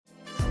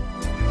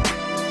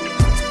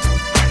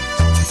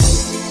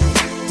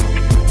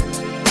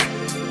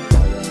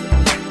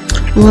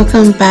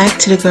Welcome back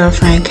to the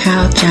Girlfriend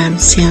Couch. I'm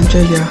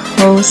Sandra, your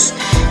host,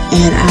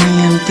 and I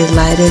am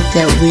delighted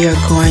that we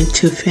are going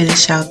to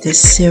finish out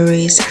this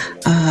series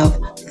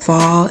of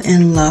Fall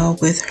in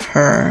Love with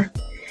Her,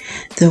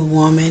 the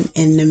Woman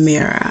in the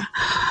Mirror.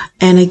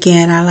 And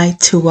again, I'd like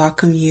to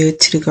welcome you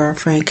to the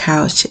Girlfriend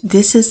Couch.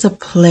 This is a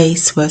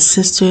place where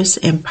sisters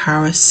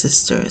empower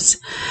sisters.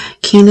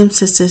 Kingdom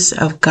sisters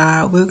of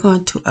God, we're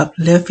going to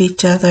uplift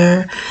each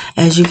other.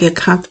 As you get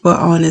comfortable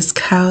on this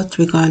couch,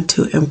 we're going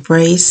to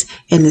embrace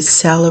and to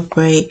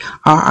celebrate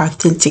our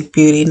authentic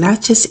beauty.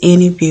 Not just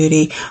any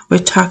beauty. We're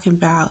talking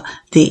about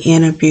the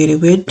inner beauty.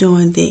 We're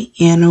doing the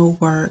inner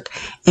work,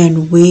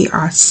 and we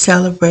are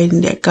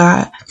celebrating that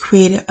God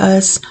created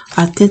us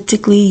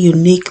authentically,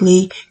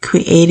 uniquely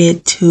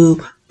created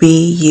to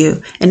be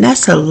you. And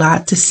that's a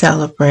lot to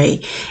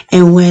celebrate.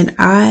 And when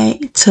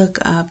I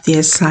took up the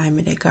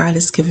assignment that God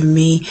has given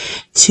me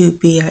to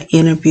be an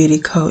inner beauty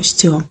coach,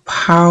 to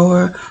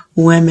empower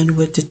women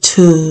with the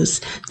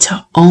tools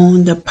to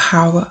own the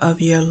power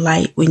of your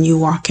light when you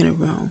walk in a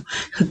room,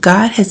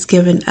 God has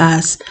given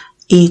us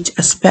each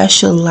a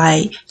special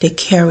light that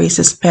carries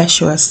a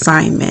special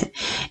assignment.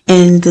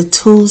 And the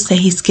tools that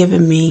He's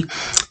given me,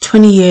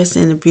 20 years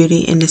in the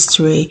beauty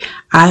industry,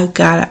 I've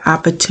got an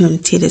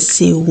opportunity to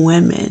see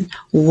women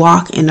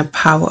walk in the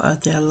power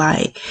of their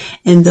light.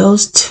 And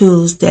those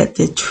tools, that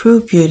the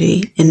true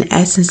beauty and the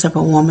essence of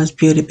a woman's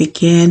beauty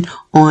begin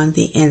on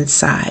the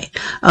inside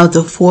of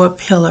the 4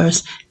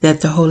 pillars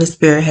that the Holy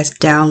Spirit has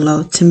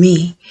downloaded to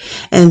me.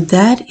 And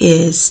that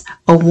is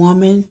a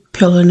woman,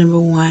 pillar number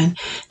 1,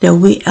 that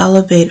we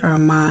elevate our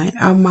mind.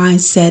 Our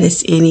mindset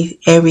is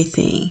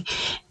everything.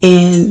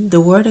 And the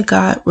Word of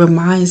God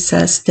reminds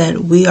us that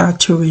we are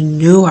to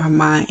renew our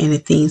mind in the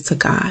things of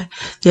God.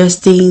 There's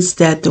things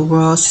that the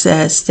world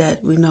says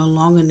that we no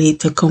longer need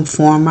to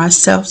conform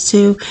ourselves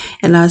to.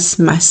 And that's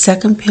my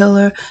second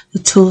pillar, the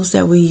tools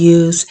that we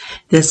use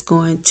that's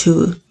going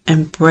to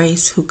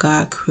embrace who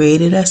God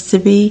created us to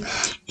be,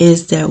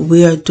 is that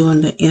we are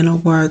doing the inner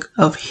work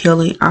of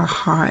healing our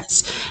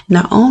hearts.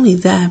 Not only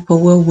that, but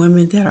we're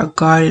women that are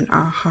guarding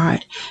our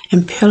heart.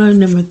 And pillar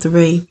number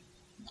 3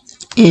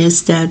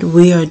 is that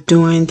we are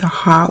doing the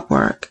hard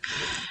work.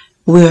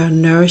 We are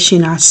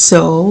nourishing our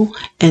soul,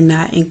 and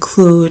that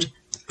include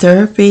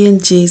therapy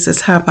and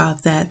Jesus. How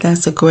about that?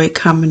 That's a great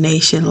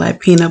combination, like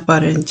peanut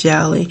butter and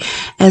jelly,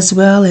 as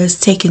well as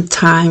taking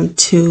time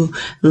to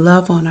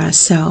love on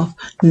ourselves,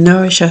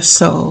 nourish our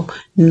soul,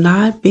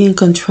 not being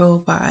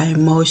controlled by our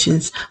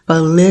emotions, but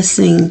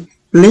listening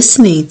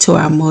to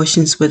our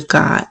emotions with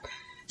God.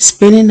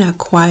 Spending that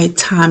quiet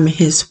time in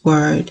His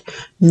Word,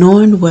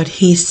 knowing what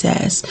He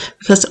says.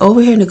 Because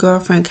over here in the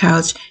Girlfriend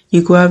Couch,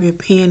 you grab your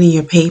pen and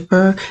your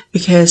paper,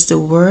 because the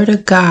Word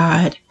of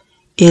God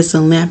is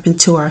a lamp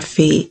into our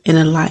feet and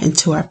a light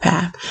into our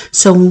path.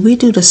 So when we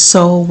do the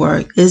soul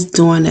work, it's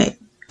doing that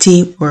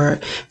deep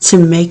work to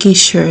making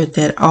sure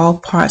that all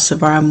parts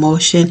of our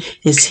emotion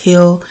is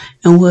healed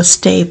and we're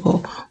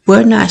stable.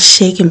 We're not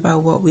shaken by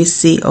what we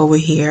see over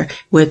here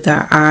with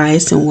our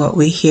eyes and what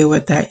we hear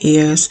with our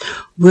ears.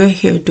 We're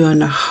here doing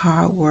the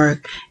hard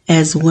work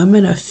as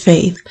women of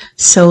faith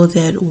so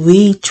that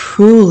we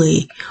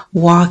truly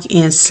walk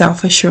in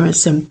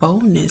self-assurance and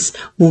boldness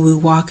when we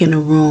walk in a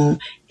room,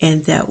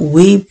 and that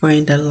we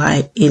bring the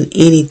light in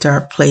any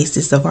dark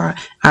places of our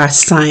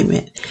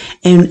assignment.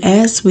 And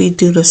as we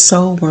do the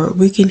soul work,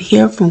 we can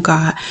hear from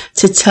God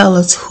to tell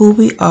us who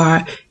we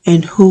are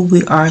and who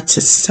we are to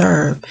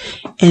serve.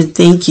 And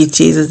thank you,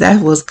 Jesus.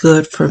 That was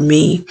good for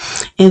me.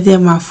 And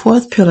then my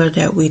 4th pillar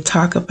that we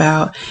talk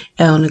about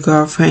on the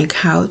Girlfriend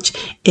Couch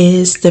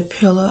is the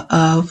pillar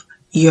of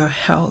your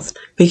health.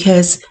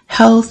 Because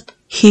health,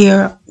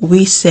 here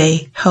we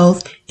say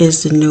health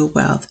is the new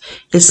wealth.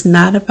 It's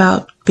not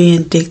about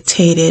being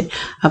dictated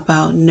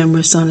about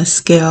numbers on a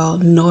scale,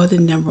 nor the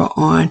number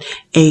on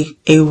a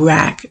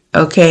rack,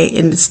 okay,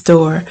 in the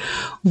store.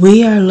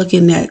 We are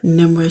looking at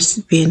numbers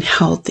being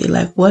healthy.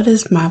 Like, what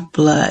is my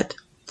blood,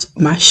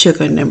 my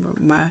sugar number,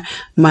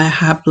 my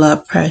high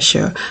blood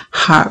pressure,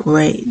 heart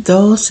rate?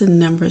 Those are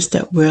numbers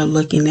that we're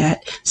looking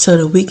at so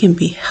that we can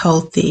be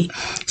healthy,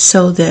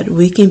 so that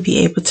we can be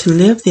able to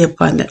live the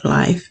abundant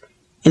life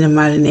in the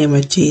mighty name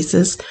of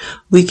Jesus.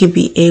 We can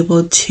be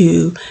able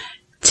to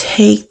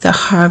take the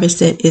harvest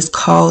that is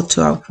called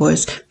to our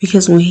voice,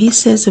 because when He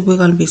says that we're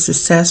going to be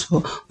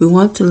successful, we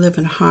want to live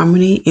in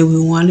harmony, and we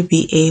want to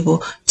be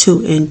able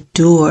to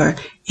endure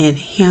and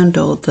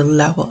handle the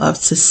level of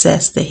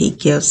success that He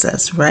gives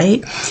us,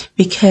 right?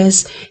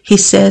 Because He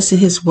says in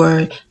His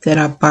Word that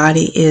our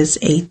body is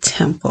a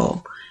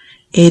temple.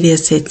 It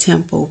is a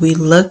temple. We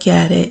look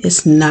at it,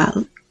 it's not,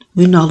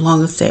 we no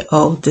longer say,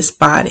 oh, this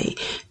body.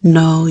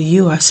 No,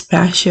 you are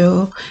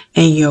special,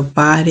 and your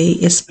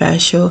body is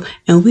special,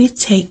 and we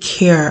take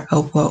care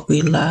of what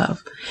we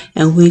love,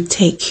 and we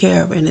take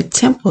care of it. And the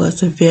temple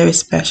is a very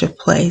special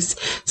place.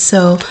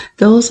 So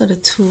those are the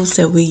tools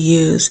that we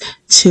use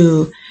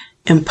to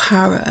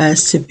empower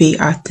us to be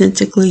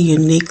authentically,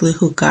 uniquely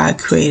who God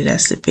created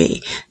us to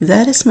be.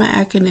 That is my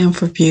acronym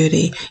for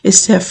beauty.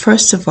 It's that,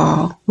 first of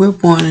all, we're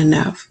born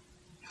enough.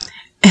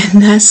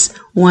 And that's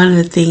one of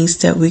the things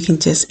that we can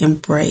just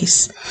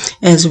embrace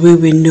as we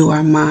renew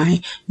our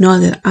mind. Know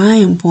that I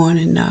am born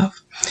enough.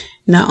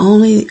 Not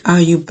only are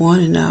you born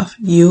enough,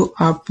 you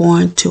are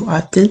born to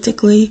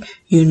authentically,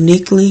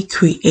 uniquely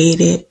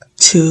created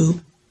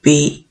to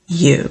be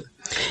you.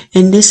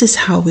 And this is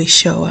how we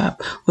show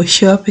up. We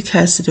show up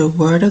because the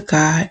Word of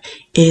God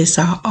is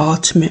our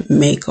ultimate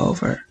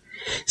makeover.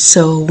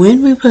 So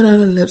when we put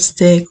on the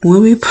lipstick,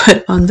 when we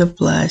put on the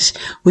blush,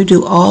 we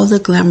do all the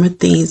glamour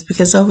things,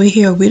 because over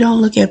here we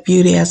don't look at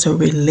beauty as a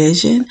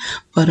religion,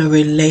 but a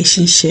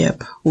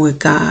relationship with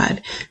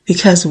God,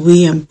 because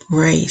we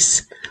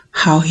embrace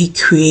how He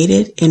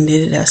created and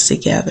knitted us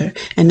together.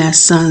 And that's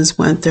Psalms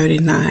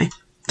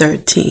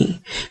 139:13.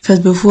 Because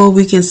before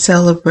we can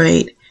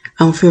celebrate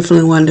fearfully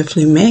and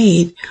wonderfully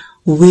made,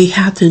 we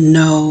have to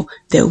know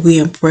that we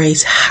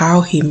embrace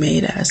how He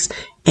made us.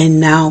 And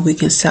now we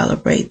can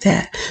celebrate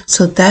that.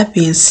 So that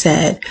being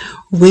said,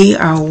 we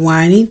are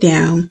winding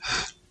down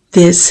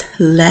this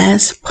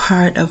last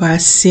part of our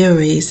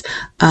series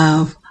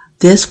of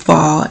this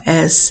fall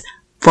as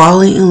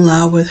falling in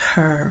love with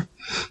her,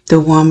 the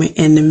woman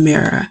in the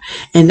mirror.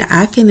 And the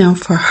acronym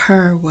for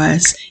her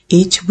was,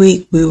 each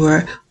week we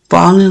were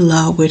falling in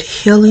love with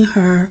healing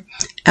her,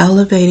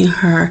 elevating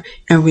her,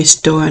 and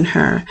restoring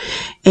her.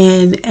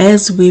 And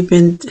as we've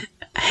been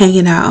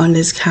hanging out on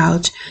this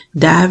couch,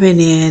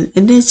 diving in,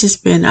 and it's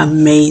just been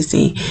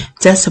amazing.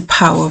 That's the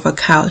power of a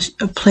couch,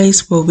 a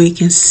place where we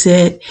can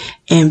sit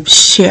and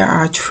share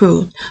our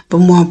truth, but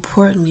more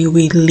importantly,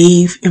 we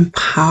leave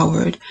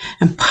empowered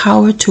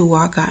to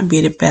walk out and be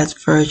the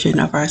best version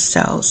of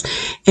ourselves.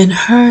 And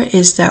her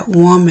is that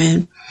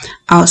woman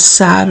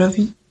outside of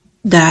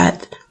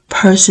that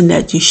person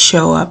that you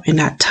show up in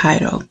that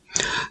title.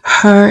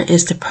 Her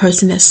is the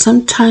person that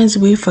sometimes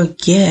we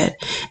forget.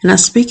 And I'm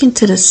speaking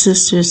to the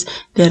sisters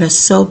that are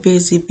so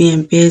busy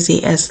being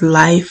busy as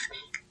life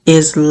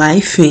is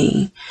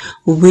lifing.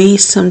 We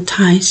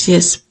sometimes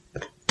just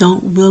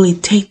don't really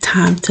take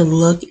time to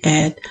look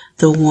at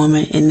the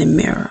woman in the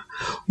mirror.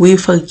 We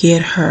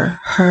forget her.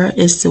 Her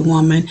is the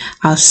woman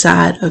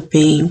outside of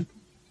being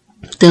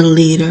the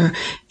leader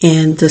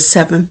in the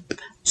 7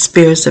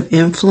 spheres of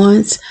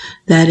influence.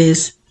 That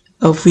is,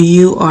 if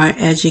you are an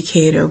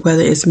educator,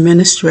 whether it's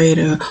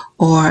administrator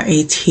or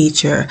a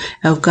teacher,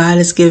 if God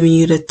has given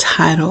you the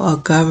title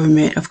of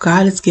government, if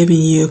God has given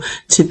you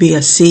to be a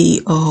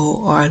CEO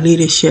or a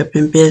leadership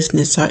in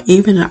business, or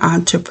even an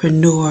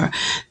entrepreneur,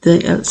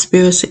 the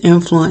spirits of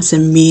influence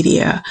in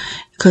media,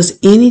 because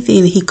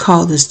anything that He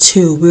called us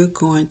to, we're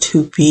going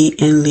to be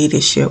in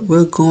leadership.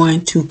 We're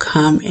going to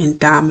come and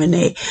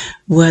dominate,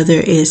 whether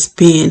it's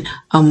being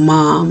a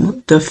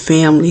mom, the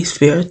family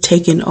sphere,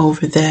 taking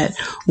over that,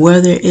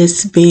 whether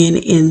it's being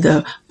in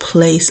the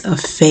place of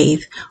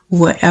faith,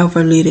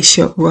 whatever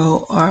leadership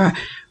role or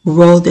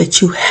role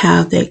that you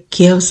have that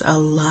gives a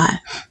lot.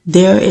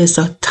 There is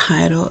a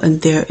title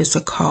and there is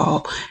a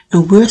call.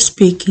 And we're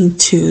speaking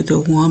to the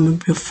woman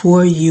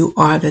before you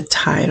are the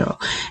title.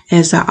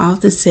 As I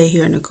often say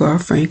here in the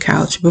Girlfriend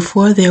Couch,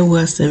 before there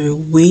was a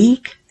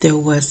we, there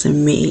was a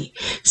me.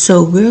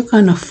 So we're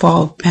going to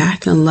fall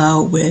back in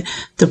love with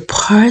the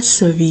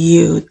parts of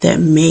you that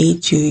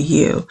made you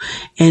you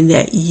and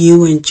that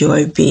you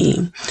enjoy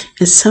being.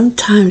 And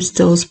sometimes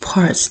those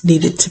parts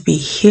needed to be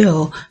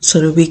healed so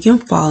that we can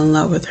fall in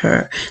love with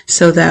her.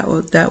 So that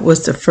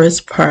was the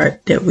first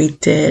part that we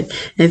did.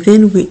 And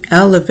then we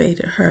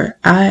elevated her.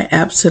 I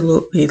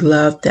absolutely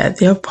love that.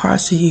 There are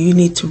parts of you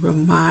need to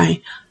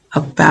remind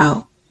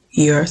about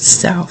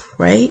yourself,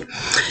 right?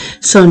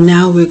 So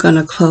now we're going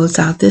to close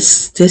out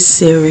this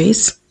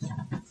series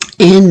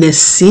in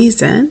this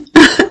season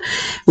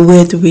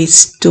with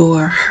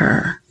Restore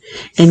Her.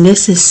 And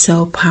this is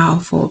so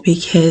powerful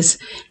because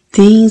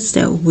things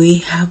that we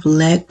have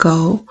let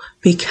go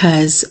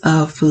because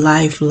of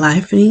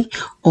lifing,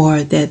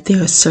 or that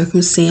there are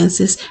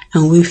circumstances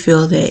and we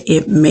feel that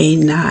it may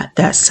not,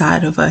 that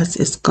side of us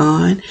is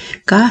gone.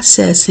 God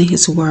says in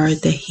His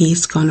word that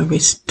He's going to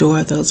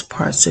restore those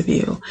parts of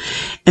you.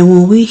 And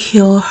when we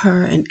heal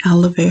her and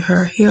elevate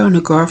her here on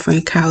the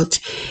Girlfriend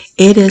Couch,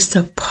 it is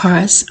the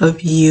parts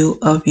of you,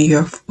 of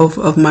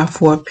my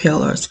 4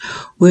 pillars.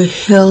 We're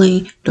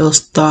healing those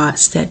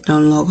thoughts that no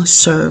longer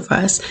serve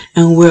us,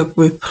 and we're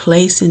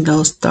replacing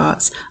those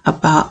thoughts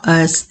about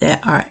us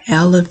that are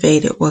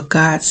elevated, what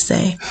God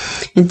say.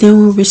 And then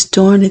we're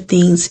restoring the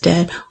things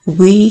that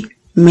we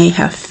may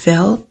have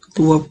felt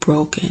were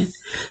broken.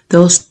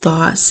 Those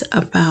thoughts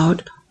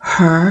about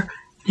her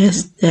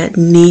that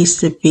needs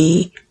to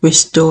be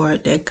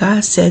restored, that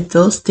God said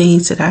those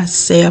things that I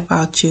say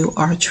about you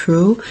are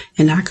true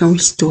and I can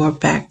restore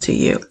back to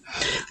you.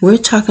 We're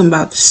talking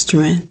about the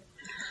strength,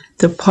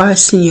 the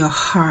parts in your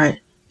heart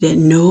that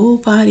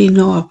nobody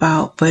know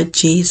about but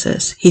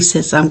Jesus. He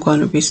says, I'm going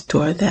to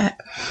restore that.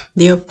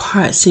 There are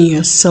parts in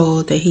your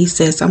soul that He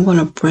says, I'm going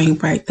to bring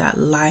back that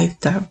life,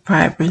 that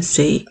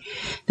vibrancy,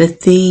 the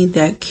thing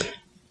that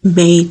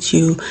made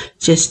you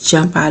just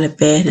jump out of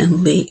bed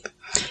and leap.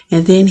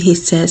 And then He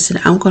says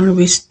that I'm going to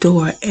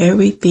restore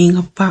everything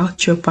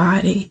about your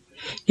body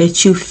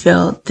that you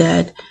felt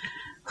that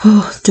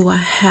Oh, do I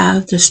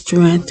have the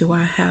strength? Do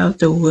I have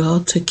the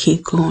will to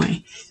keep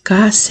going?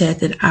 God said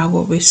that I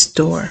will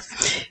restore.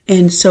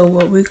 And so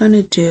what we're going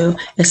to do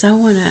is I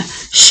want to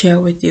share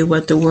with you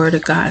what the Word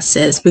of God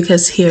says,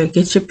 because here,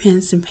 get your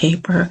pens and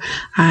paper.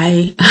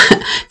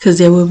 Because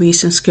there will be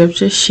some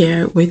scriptures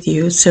shared with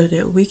you so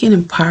that we can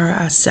empower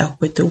ourselves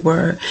with the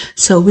Word,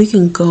 so we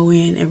can go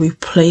in and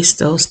replace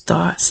those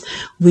thoughts.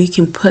 We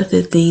can put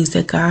the things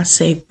that God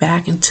say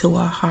back into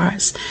our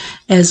hearts,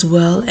 as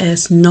well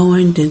as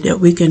knowing that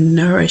we can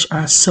nourish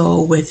our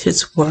soul with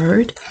His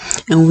Word,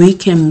 and we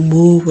can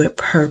move with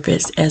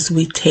purpose as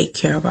we take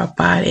care of our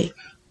body.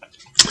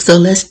 So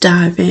let's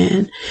dive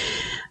in.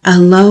 I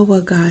love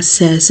what God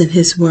says in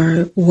His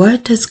Word.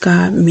 What does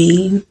God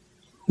mean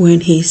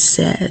when He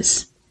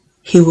says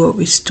He will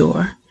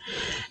restore?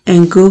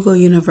 And Google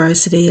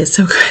University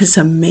is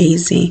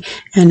amazing.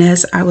 And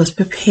as I was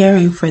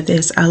preparing for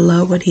this, I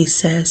love what He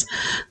says.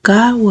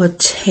 God will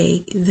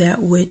take that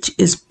which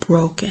is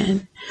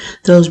broken,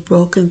 those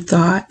broken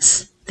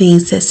thoughts,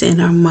 things that's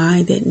in our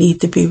mind that need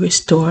to be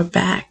restored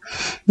back,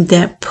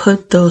 that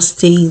put those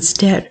things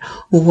that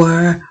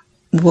were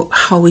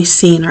how we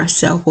seen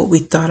ourselves, what we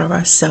thought of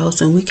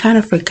ourselves, and we kind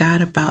of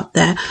forgot about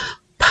that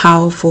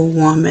powerful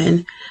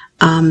woman,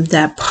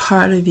 that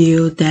part of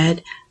you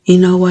that, you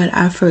know what,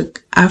 I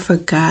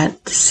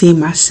forgot to see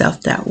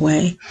myself that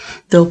way.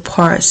 Those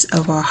parts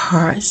of our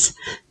hearts.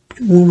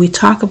 When we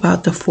talk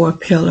about the 4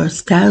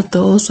 pillars,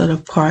 those are the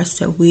parts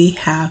that we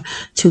have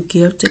to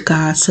give to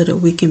God so that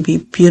we can be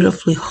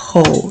beautifully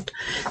whole.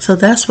 So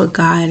that's what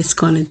God is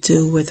going to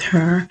do with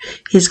her.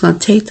 He's going to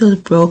take those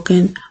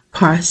broken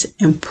parts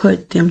and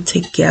put them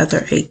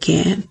together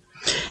again.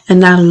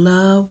 And I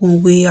love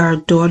when we are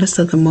daughters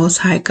of the Most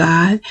High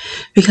God,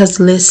 because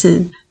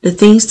listen, the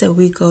things that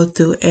we go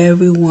through,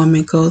 every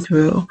woman go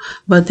through,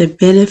 but the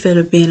benefit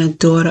of being a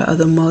daughter of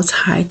the Most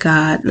High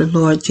God, the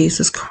Lord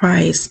Jesus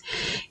Christ,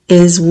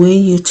 is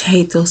when you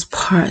take those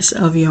parts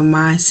of your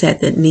mindset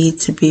that need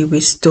to be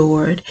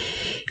restored.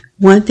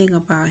 One thing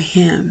about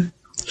Him,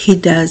 He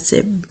does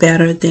it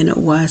better than it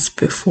was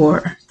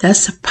before.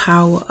 That's the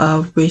power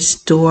of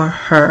restore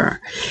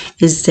her,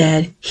 is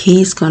that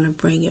He's going to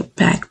bring it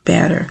back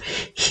better.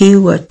 He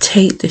will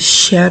take the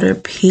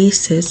shattered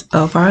pieces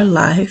of our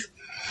life,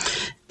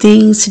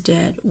 things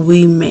that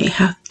we may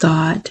have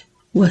thought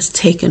was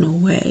taken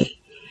away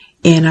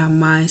in our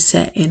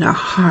mindset, in our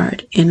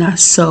heart, in our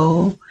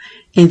soul,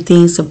 and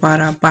things about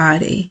our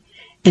body.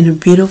 And the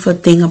beautiful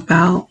thing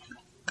about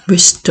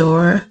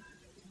restore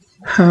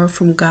her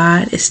from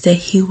God is that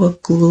He will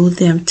glue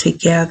them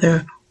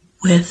together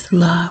with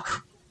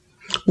love,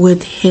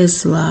 with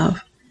His love,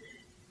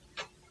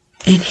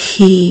 and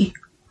He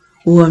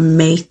will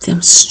make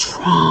them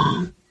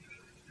strong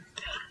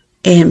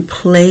in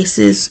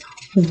places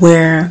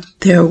where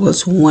there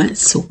was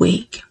once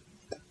weak.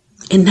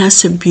 And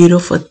that's a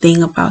beautiful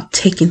thing about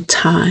taking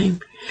time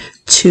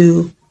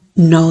to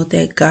know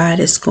that God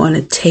is going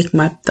to take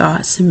my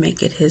thoughts and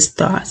make it His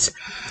thoughts.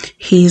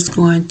 He's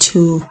going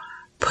to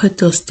put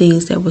those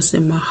things that was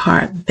in my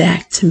heart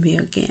back to me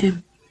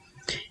again.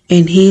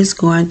 And He's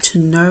going to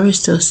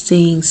nourish those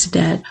things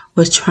that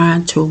were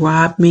trying to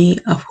rob me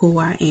of who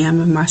I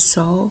am in my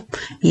soul.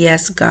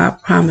 Yes,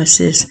 God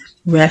promises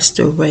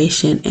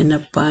restoration and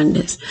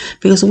abundance.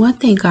 Because one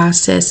thing God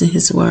says in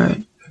His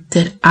Word,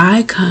 that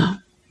I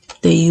come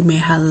that you may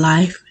have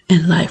life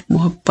and life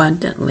more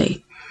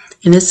abundantly.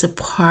 And it's a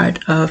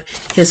part of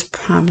His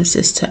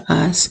promises to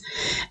us.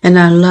 And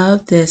I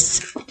love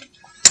this.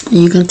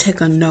 You can take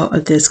a note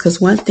of this,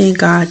 because one thing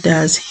God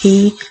does,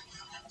 He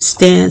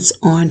stands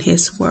on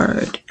His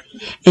Word.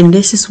 And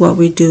this is what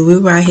we do. We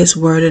write His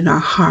Word in our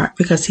heart,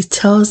 because He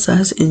tells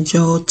us in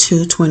Joel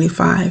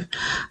 2:25,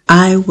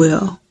 I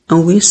will,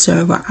 and we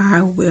serve a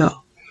I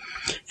will.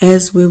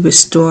 As we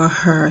restore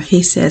her,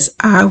 He says,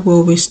 I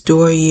will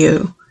restore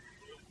you.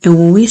 And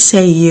when we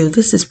say you,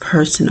 this is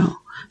personal.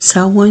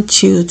 So I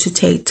want you to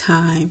take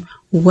time.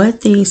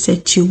 What things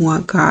that you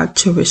want God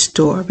to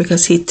restore?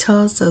 Because He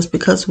tells us,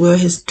 because we're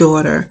His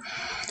daughter,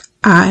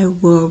 I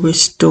will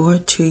restore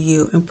to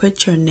you, and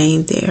put your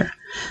name there.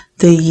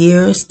 The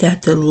years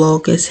that the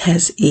locust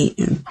has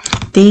eaten,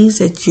 things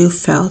that you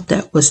felt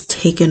that was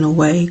taken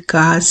away,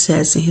 God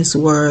says in His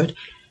Word,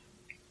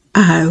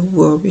 I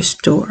will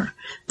restore.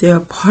 There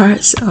are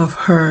parts of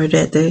her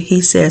that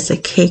He says, the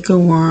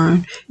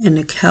cankerworm and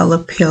the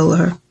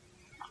caterpillar,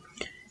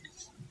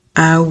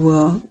 I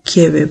will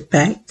give it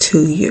back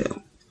to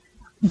you.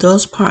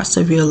 Those parts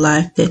of your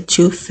life that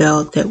you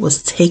felt that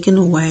was taken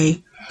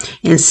away,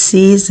 in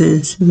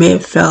seasons may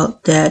have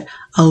felt that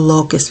a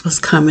locust was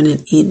coming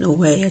and eating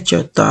away at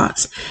your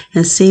thoughts.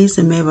 In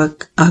season, maybe a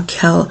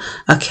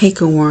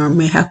cankerworm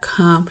may have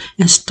come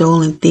and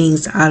stolen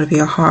things out of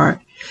your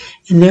heart.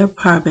 And there have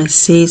probably been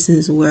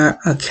seasons where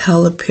a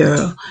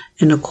caterpillar,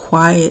 in the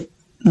quiet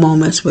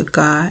moments with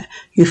God,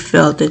 you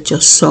felt that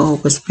your soul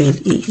was being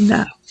eaten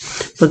up.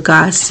 But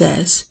God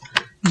says,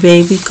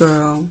 baby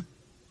girl,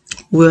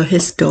 we're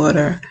His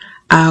daughter.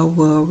 I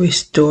will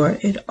restore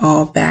it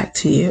all back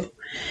to you.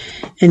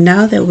 And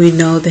now that we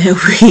know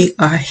that we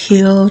are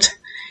healed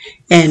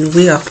And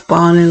we are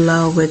falling in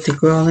love with the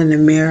girl in the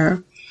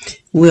mirror.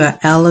 We are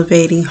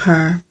elevating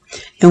her.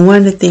 And one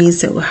of the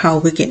things that how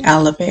we can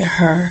elevate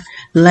her,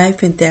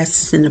 life and death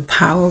is in the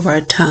power of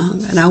our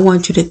tongue. And I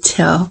want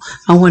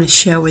to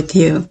share with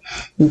you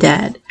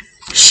that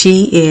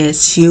she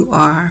is, you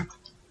are.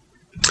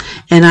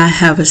 And I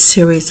have a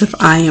series of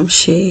I am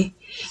she.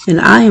 And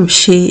I am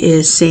she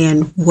is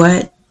saying,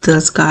 what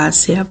does God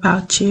say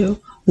about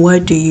you?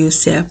 What do you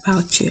say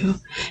about you?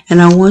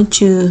 And I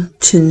want you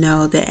to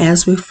know that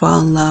as we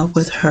fall in love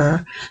with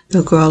her,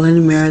 the girl in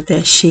the mirror,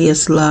 that she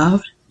is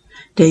loved,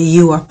 that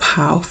you are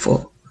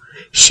powerful.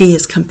 She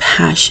is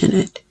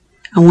compassionate.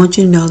 I want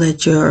you to know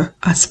that you're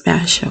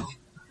special.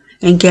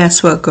 And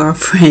guess what,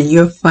 girlfriend?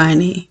 You're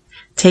funny.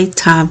 Take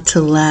time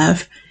to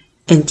laugh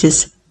and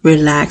just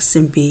relax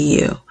and be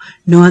you.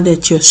 Knowing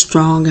that you're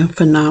strong and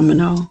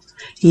phenomenal.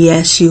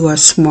 Yes, you are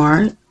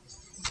smart.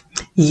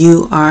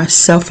 You are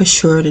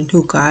self-assured in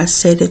who God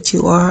said that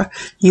you are.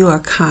 You are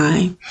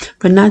kind,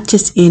 but not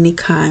just any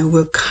kind.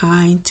 We're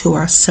kind to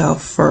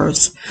ourselves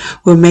first.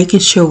 We're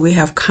making sure we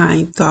have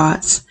kind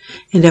thoughts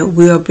and that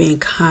we are being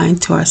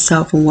kind to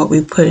ourselves and what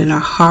we put in our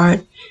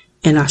heart,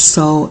 in our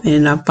soul, and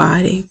in our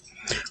body.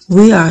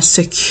 We are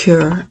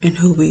secure in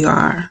who we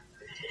are.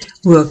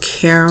 We're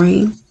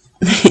caring.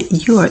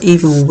 You are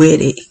even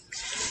witty.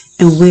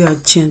 And we are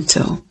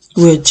gentle.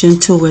 We're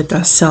gentle with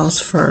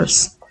ourselves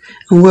first.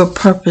 And we're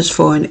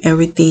purposeful in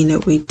everything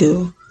that we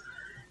do.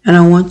 And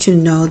I want you to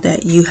know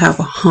that you have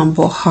a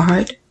humble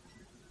heart,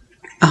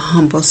 a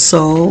humble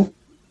soul,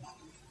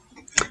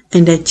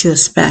 and that you're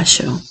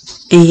special.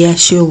 And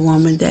yes, you're a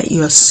woman, that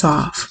you're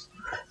soft,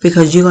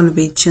 because you're going to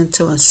be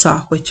gentle and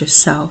soft with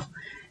yourself.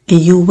 And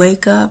you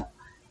wake up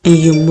and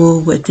you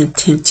move with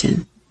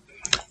intention.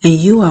 And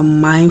you are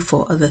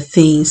mindful of the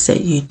things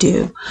that you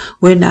do.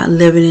 We're not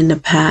living in the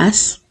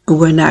past.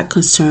 We're not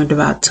concerned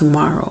about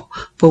tomorrow,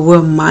 but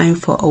we're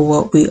mindful of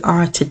what we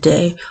are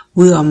today.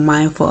 We are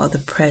mindful of the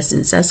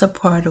presence. That's a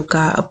part of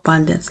God's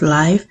abundance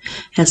life.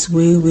 As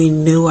we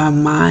renew our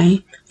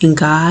mind in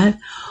God,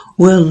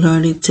 we're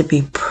learning to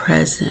be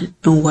present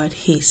in what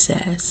He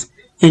says,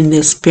 in the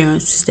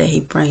experiences that He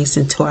brings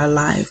into our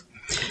life.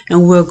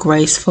 And we're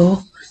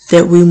graceful,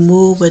 that we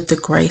move with the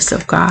grace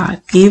of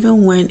God.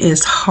 Even when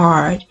it's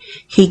hard,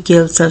 He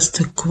gives us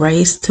the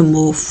grace to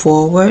move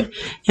forward,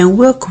 and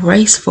we're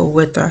graceful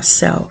with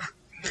ourselves.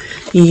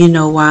 And you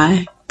know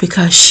why?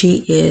 Because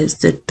she is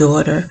the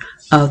daughter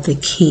of the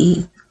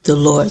King, the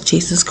Lord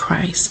Jesus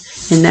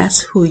Christ. And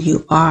that's who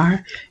you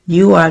are.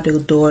 You are the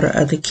daughter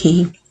of the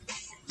King.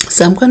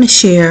 So I'm going to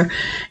share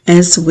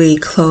as we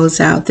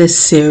close out this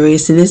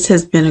series, and this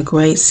has been a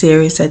great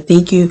series. I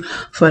thank you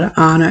for the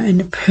honor and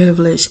the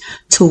privilege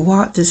to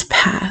walk this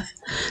path,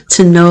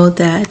 to know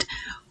that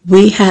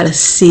we had a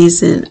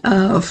season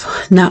of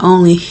not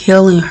only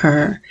healing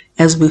her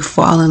as we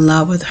fall in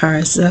love with her,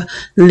 as the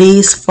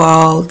leaves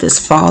fall,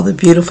 this fall, the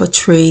beautiful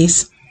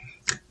trees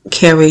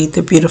carry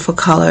the beautiful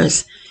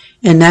colors.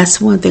 And that's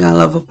one thing I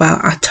love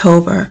about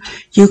October.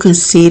 You can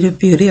see the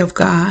beauty of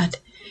God.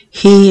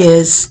 He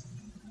is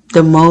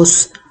the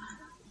most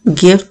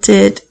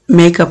gifted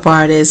makeup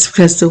artist,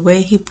 because the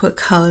way he put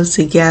colors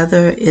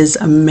together is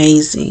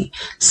amazing.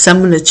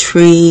 Some of the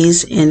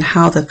trees and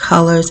how the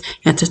colors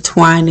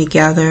intertwine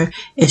together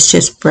is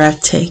just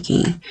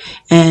breathtaking.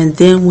 And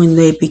then when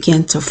they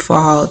begin to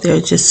fall, they're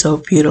just so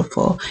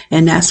beautiful.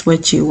 And that's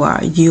what you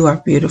are. You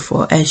are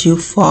beautiful as you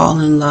fall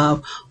in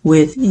love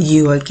with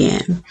you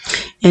again.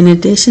 In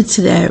addition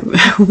to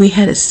that, we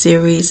had a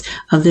series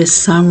of this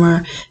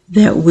summer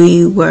that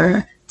we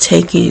were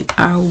taking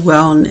our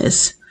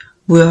wellness,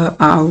 we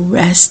are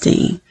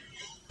resting,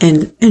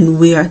 and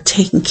we are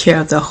taking care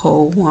of the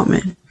whole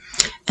woman.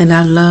 And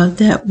I love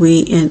that we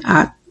in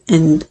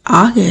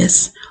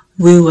August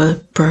we were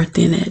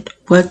birthing it.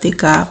 What did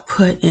God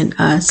put in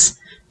us?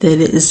 That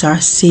it is our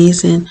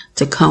season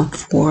to come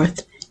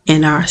forth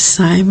in our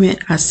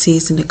assignment, our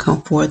season to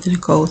come forth in the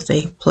goals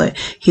that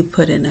He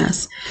put in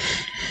us.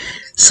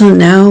 So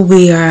now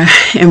we are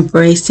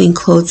embracing,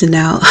 closing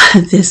out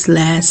this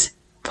last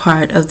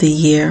part of the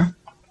year,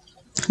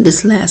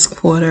 this last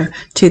quarter,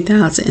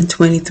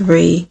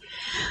 2023.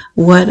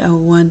 What a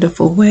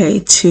wonderful way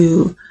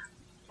to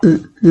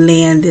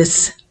land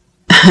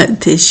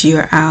this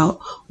year out,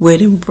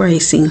 with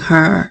embracing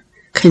her,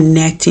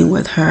 connecting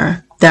with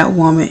her, that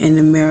woman in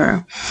the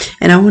mirror.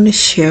 And I want to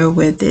share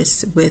with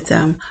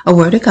a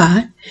word of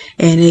God,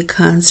 and it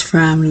comes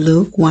from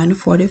Luke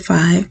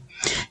 1:45.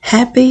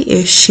 Happy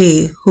is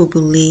she who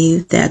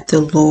believes that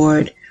the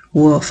Lord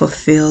will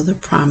fulfill the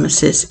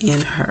promises in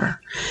her.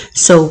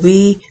 So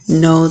we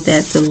know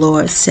that the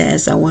Lord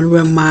says, I want to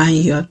remind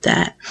you of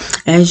that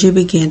as you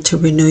begin to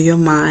renew your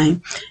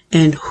mind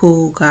and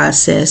who God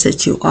says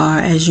that you are,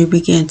 as you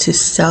begin to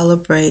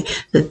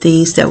celebrate the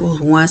things that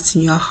was once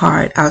in your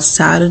heart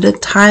outside of the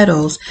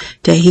titles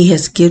that He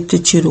has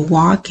gifted you to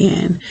walk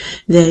in,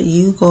 that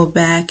you go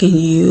back and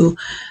you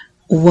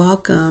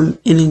welcome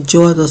and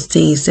enjoy those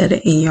things that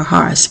are in your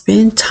heart.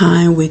 Spend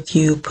time with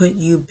you. Put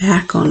you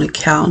back on the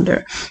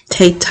calendar.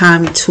 Take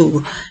time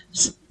to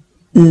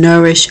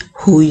nourish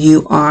who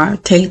you are.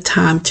 Take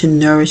time to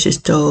nourish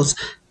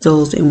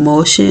those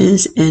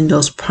emotions and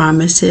those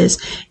promises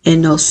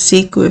and those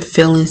secret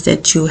feelings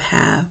that you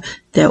have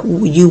that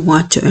you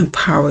want to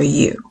empower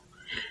you.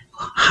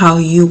 How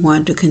you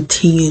want to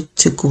continue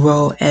to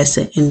grow as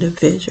an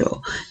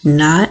individual,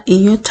 not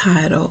in your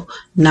title,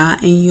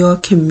 not in your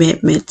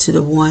commitment to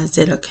the ones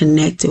that are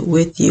connected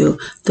with you,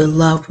 the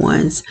loved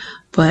ones.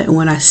 But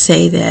when I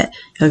say that,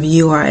 if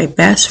you are a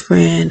best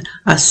friend,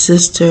 a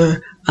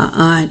sister, an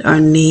aunt, or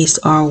niece,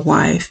 or a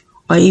wife,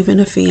 or even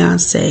a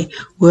fiance,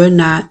 we're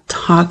not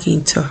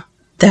talking to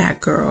that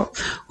girl.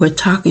 We're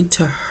talking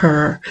to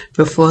her.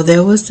 Before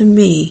there was a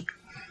me,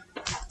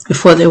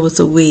 before there was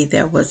a we,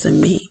 there was a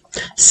me.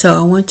 So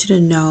I want you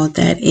to know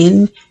that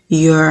in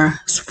your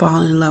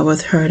fall in love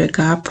with her, that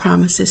God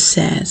promises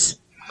says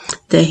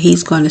that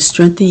He's going to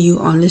strengthen you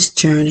on this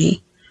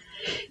journey.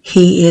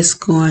 He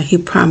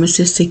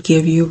promises to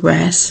give you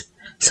rest.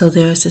 So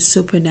there's a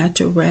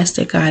supernatural rest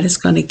that God is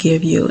going to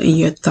give you in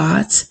your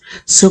thoughts.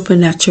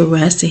 Supernatural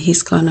rest that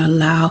He's going to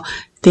allow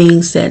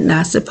things that are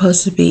not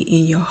supposed to be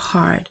in your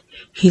heart.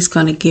 He's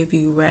going to give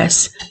you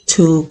rest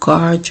to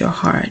guard your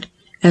heart,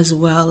 as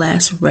well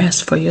as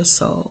rest for your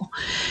soul.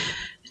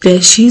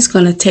 That she's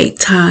going to take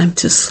time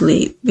to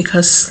sleep,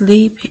 because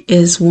sleep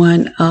is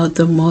one of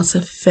the most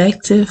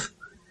effective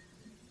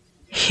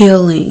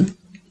healing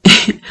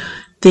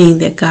thing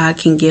that God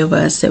can give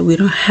us, that we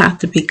don't have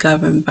to be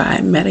governed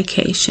by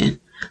medication,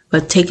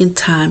 but taking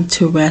time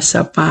to rest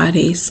our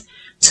bodies,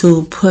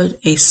 to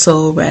put a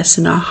soul rest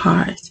in our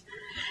hearts.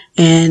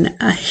 And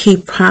He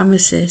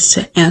promises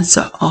to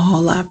answer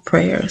all our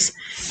prayers.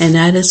 And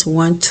that is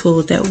one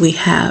tool that we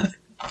have,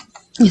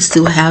 is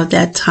to have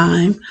that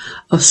time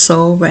of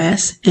soul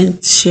rest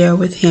and share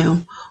with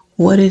Him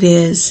what it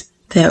is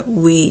that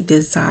we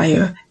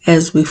desire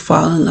as we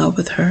fall in love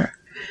with her.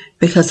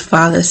 Because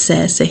Father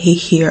says that He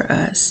hears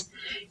us,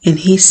 and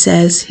He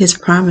says His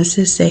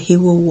promises that He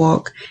will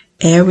work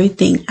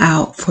everything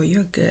out for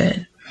your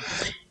good.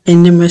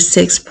 And number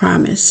 6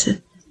 promise,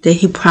 that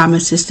He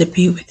promises to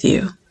be with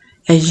you.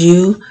 As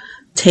you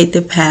take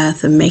the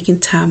path of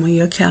making time on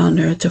your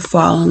calendar to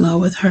fall in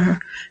love with her,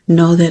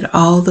 know that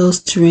all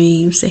those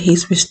dreams that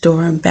He's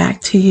restoring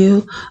back to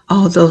you,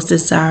 all those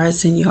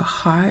desires in your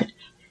heart,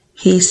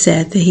 He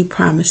said that He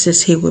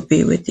promises He will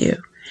be with you.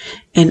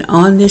 And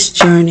on this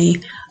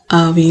journey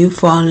of you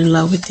falling in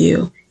love with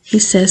you, He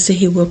says that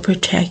He will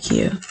protect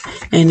you.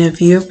 And if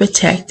you're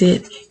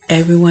protected,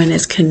 everyone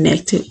that's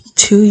connected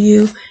to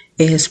you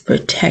is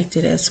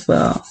protected as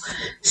well.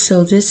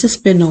 So this has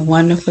been a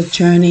wonderful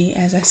journey.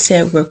 As I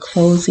said, we're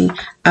closing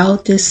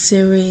out this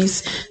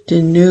series.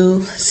 The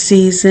new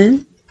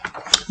season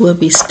will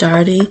be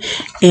starting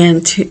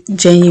in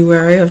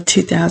January of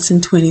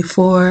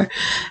 2024.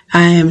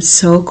 I am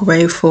so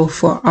grateful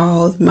for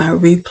all my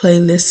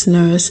replay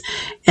listeners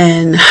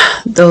and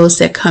those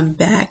that come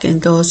back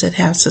and those that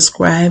have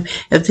subscribed.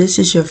 If this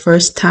is your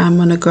first time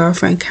on the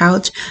Girlfriend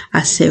Couch,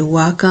 I say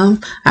welcome.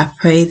 I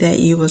pray that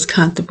you was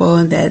comfortable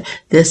and that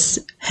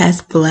this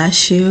has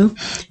blessed you.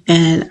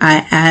 And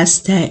I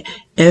ask that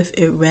if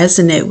it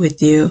resonates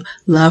with you,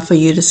 love for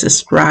you to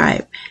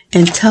subscribe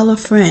and tell a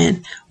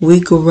friend. We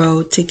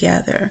grow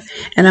together.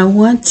 And I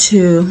want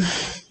to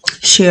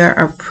share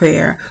a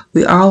prayer.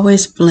 We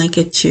always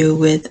blanket you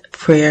with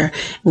prayer.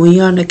 When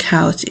you're on the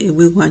couch,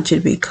 we want you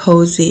to be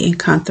cozy and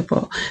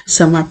comfortable.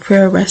 So my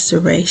prayer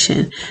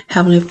restoration.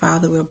 Heavenly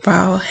Father, with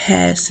bowed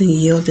heads and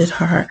yielded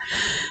heart.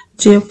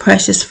 Dear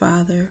precious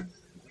Father,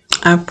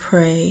 I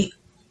pray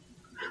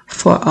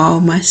for all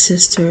my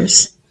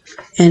sisters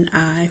and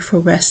I for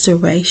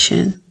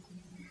restoration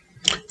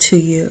to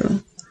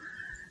you.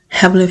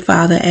 Heavenly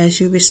Father,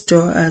 as you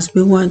restore us,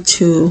 we want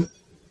to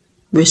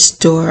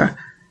restore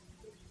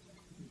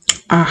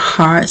our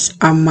hearts,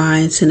 our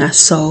minds, and our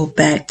soul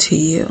back to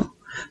you.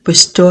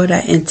 Restore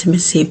that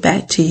intimacy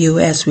back to you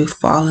as we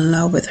fall in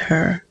love with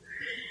her.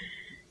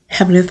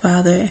 Heavenly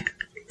Father,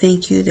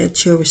 thank you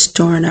that you're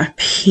restoring our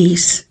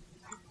peace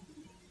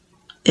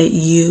that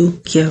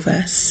you give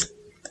us.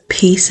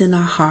 Peace in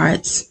our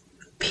hearts,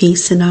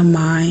 peace in our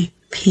mind,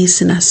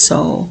 peace in our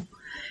soul.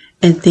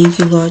 And thank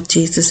you, Lord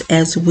Jesus,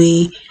 as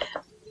we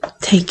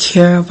take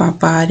care of our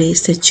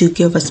bodies, that you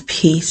give us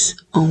peace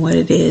on what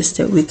it is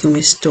that we can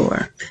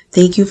restore.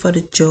 Thank you for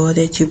the joy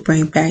that you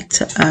bring back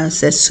to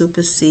us that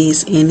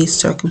supersedes any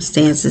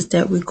circumstances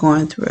that we're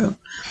going through.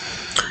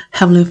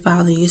 Heavenly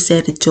Father, you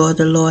said the joy of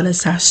the Lord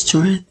is our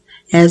strength.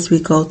 As we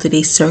go through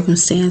these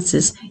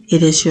circumstances,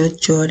 it is your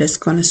joy that's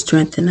going to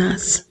strengthen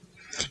us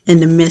in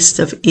the midst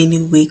of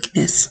any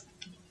weakness.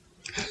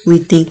 We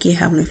thank you,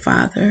 Heavenly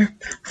Father,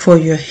 for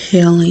your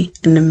healing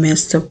in the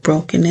midst of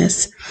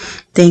brokenness.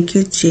 Thank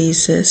you,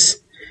 Jesus.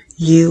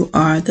 You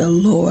are the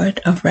Lord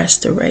of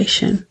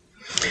restoration.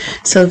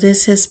 So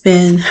this has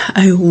been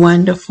a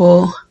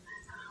wonderful,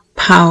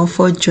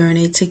 powerful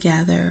journey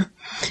together.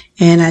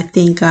 And I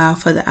thank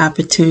God for the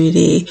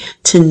opportunity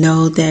to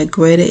know that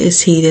greater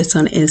is He that's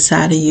on the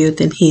inside of you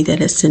than he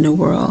that is in the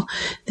world.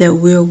 That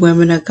we're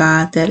women of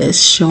God that is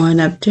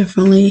showing up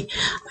differently.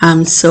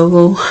 I'm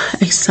so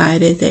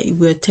excited that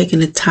we're taking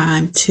the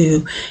time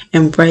to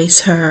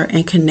embrace her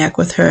and connect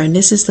with her. And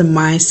this is the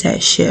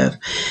mindset shift,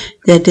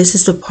 that this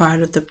is the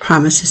part of the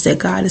promises that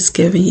God has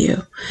given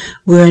you.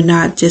 We're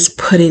not just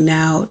putting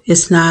out.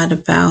 It's not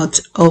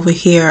about over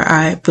here.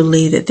 I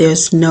believe that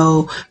there's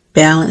no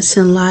balance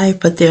in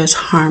life, but there's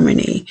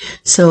harmony.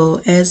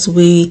 So as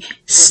we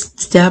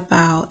step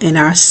out in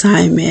our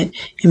assignment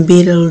and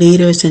be the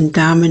leaders and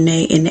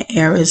dominate in the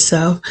areas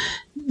of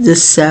the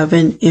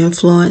 7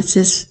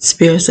 influences,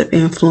 spheres of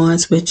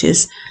influence, which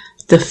is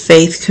the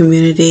faith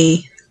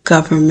community,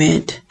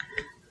 government,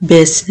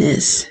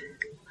 business,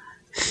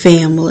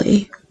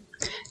 family,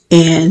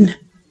 and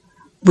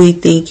we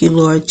thank you,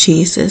 Lord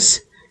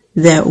Jesus,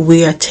 that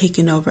we are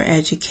taking over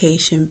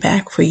education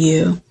back for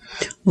you.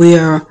 We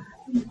are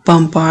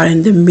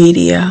bombarding the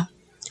media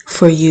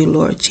for you,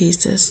 Lord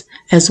Jesus,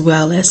 as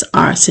well as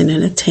arts and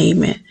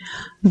entertainment.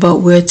 But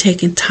we're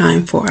taking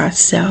time for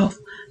ourselves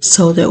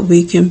so that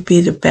we can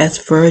be the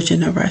best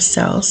version of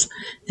ourselves.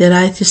 That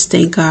I just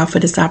thank God for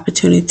this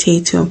opportunity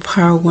to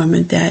empower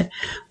women, that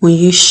when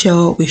you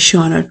show up, we're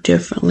showing up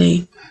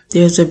differently.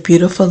 There's a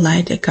beautiful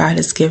light that God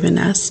has given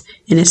us,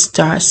 and it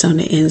starts on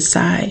the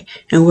inside,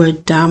 and we're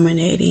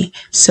dominating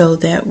so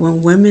that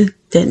when women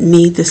that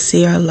need to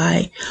see our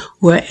light,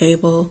 we're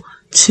able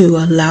to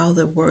allow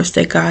the works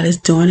that God is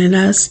doing in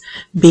us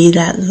be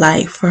that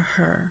light for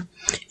her.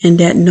 And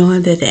that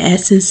knowing that the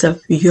essence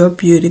of your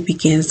beauty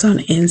begins on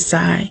the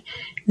inside,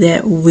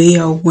 that we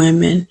are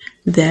women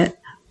that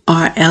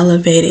are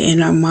elevated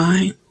in our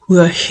mind, we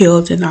are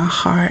healed in our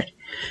heart,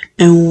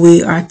 and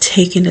we are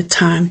taking the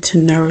time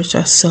to nourish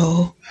our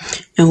soul,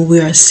 and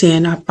we are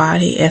seeing our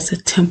body as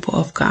a temple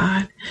of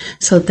God.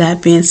 So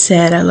that being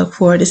said, I look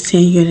forward to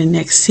seeing you in the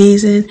next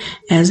season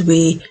as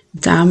we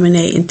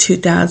dominate in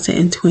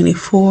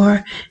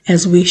 2024,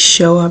 as we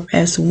show up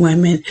as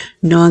women,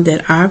 knowing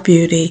that our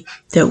beauty,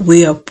 that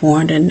we are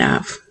born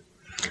enough,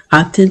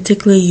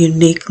 authentically,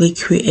 uniquely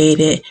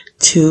created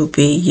to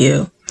be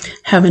you.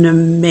 Have an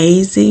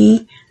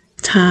amazing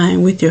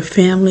time with your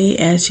family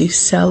as you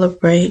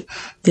celebrate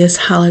this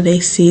holiday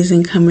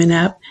season coming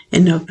up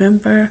in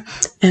November,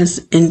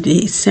 as in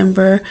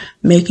December,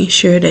 making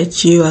sure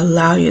that you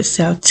allow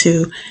yourself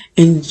to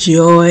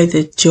enjoy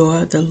the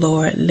joy of the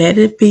Lord. Let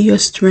it be your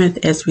strength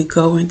as we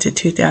go into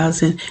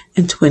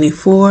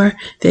 2024,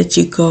 that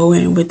you go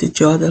in with the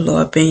joy of the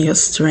Lord being your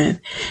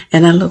strength.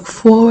 And I look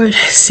forward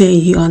to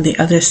seeing you on the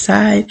other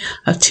side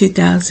of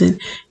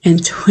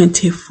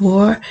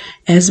 2024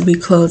 as we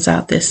close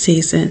out this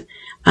season.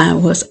 I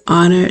was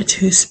honored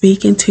to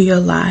speak into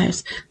your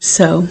lives.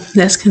 So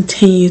let's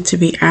continue to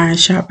be iron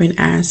sharpening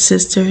iron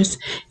sisters.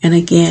 And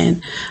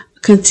again,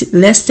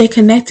 let's stay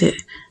connected.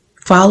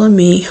 Follow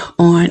me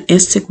on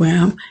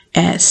Instagram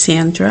at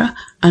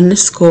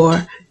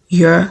Sandra_your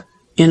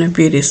inner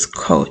beauty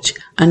coach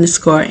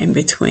 _ in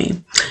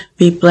between.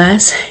 Be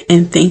blessed,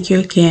 and thank you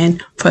again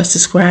for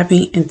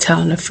subscribing and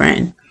telling a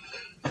friend.